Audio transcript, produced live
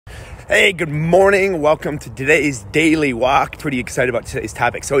Hey, good morning. Welcome to today's daily walk. Pretty excited about today's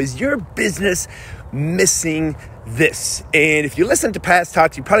topic. So is your business missing this? And if you listen to past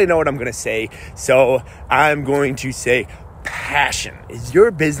talks, you probably know what I'm going to say. So I'm going to say passion. Is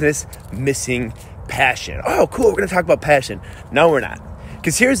your business missing passion? Oh, cool. We're going to talk about passion. No, we're not.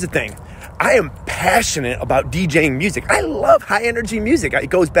 Because here's the thing. I am passionate about DJing music. I love high energy music.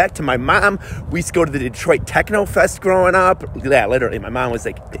 It goes back to my mom. We used to go to the Detroit Techno Fest growing up. Yeah, literally, my mom was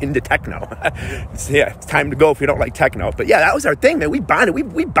like into techno. So yeah, it's time to go if you don't like techno. But yeah, that was our thing, man. We bonded.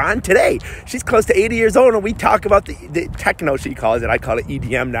 We bond today. She's close to 80 years old and we talk about the techno, she calls it. I call it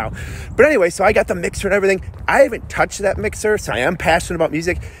EDM now. But anyway, so I got the mixer and everything. I haven't touched that mixer, so I am passionate about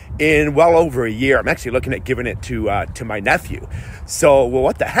music in well over a year. I'm actually looking at giving it to my nephew. So, well,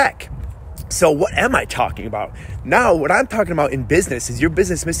 what the heck? So what am I talking about? Now, what I'm talking about in business is your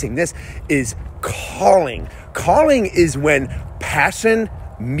business missing this is calling. Calling is when passion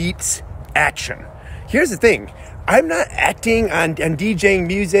meets action. Here's the thing. I'm not acting on DJing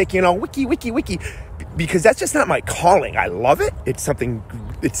music, wiki, because that's just not my calling. I love it. It's something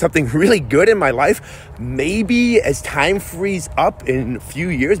really good in my life. Maybe as time frees up in a few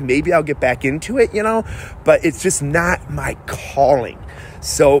years, maybe I'll get back into it, but it's just not my calling.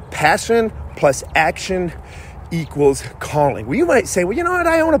 So passion plus action equals calling. Well, you might say, well, you know what?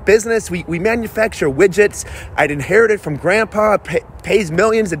 I own a business. We manufacture widgets. I'd inherited from grandpa, pays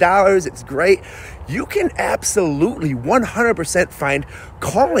millions of dollars. It's great. You can absolutely 100% find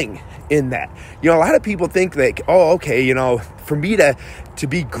calling in that. A lot of people think like, oh, okay, for me to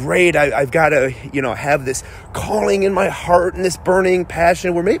be great, I've got to, have this calling in my heart and this burning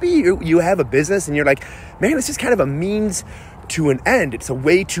passion, where maybe you have a business and you're like, man, it's just kind of a means to an end. It's a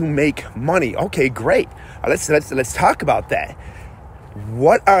way to make money. Okay, great. Let's talk about that.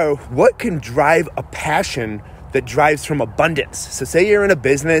 What can drive a passion that drives from abundance? So say you're in a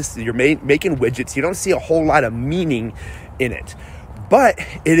business, you're making widgets, you don't see a whole lot of meaning in it, but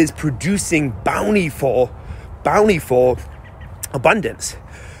it is producing bountiful abundance.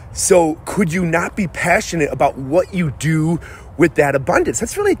 So could you not be passionate about what you do with that abundance?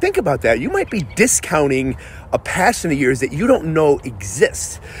 Let's really think about that. You might be discounting a passion of yours that you don't know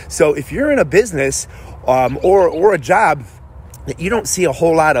exists. So if you're in a business or a job that you don't see a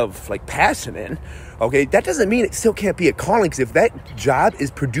whole lot of like passion in, okay, that doesn't mean it still can't be a calling, because if that job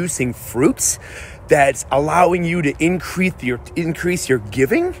is producing fruits that's allowing you to increase your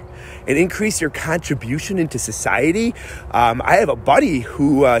giving and increase your contribution into society. I have a buddy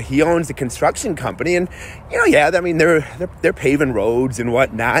who he owns a construction company, and they're paving roads and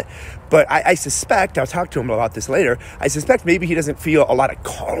whatnot. But I suspect, I'll talk to him about this later, I suspect maybe he doesn't feel a lot of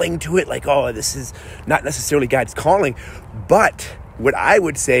calling to it, like, oh, this is not necessarily God's calling. But what I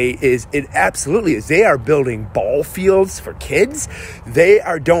would say is it absolutely is. They are building ball fields for kids. They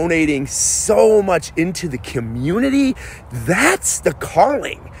are donating so much into the community. That's the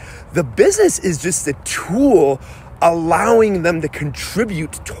calling. The business is just a tool allowing them to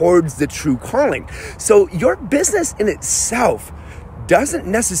contribute towards the true calling. So your business in itself doesn't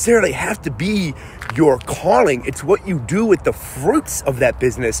necessarily have to be your calling. It's what you do with the fruits of that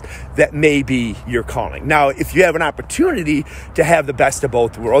business that may be your calling. Now, if you have an opportunity to have the best of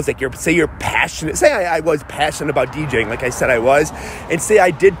both worlds, like say you're passionate, say I was passionate about DJing, like I said I was, and say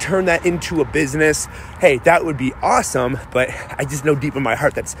I did turn that into a business, hey, that would be awesome, but I just know deep in my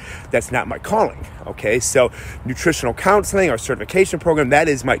heart that's not my calling, okay? So nutritional counseling, our certification program, that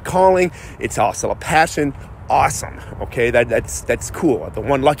is my calling. It's also a passion. Awesome. Okay, that's cool. The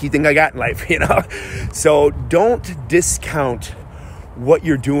one lucky thing I got in life, So don't discount what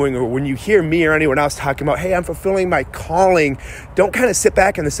you're doing, or when you hear me or anyone else talking about, hey, I'm fulfilling my calling, don't kind of sit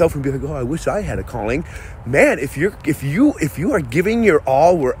back on the sofa and be like, oh, I wish I had a calling. Man, if you are giving your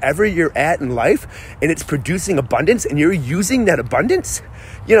all wherever you're at in life and it's producing abundance and you're using that abundance,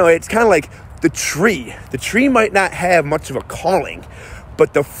 it's kind of like the tree. The tree might not have much of a calling,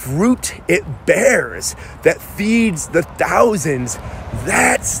 but the fruit it bears that feeds the thousands,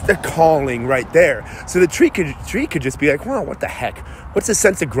 that's the calling right there. So the tree could just be like, well, what the heck? What's the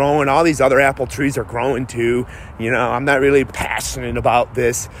sense of growing? All these other apple trees are growing too. I'm not really passionate about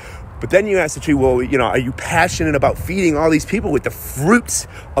this. But then you ask the tree, well, are you passionate about feeding all these people with the fruits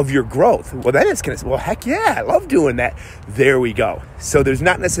of your growth? Well, then it's going to say, well, heck yeah, I love doing that. There we go. So there's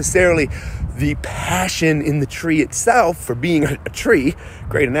not necessarily the passion in the tree itself for being a tree.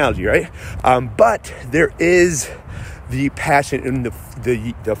 Great analogy, right? But there is the passion in the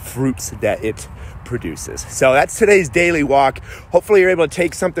fruits that it produces. So that's today's daily walk. Hopefully you're able to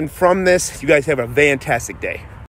take something from this. You guys have a fantastic day.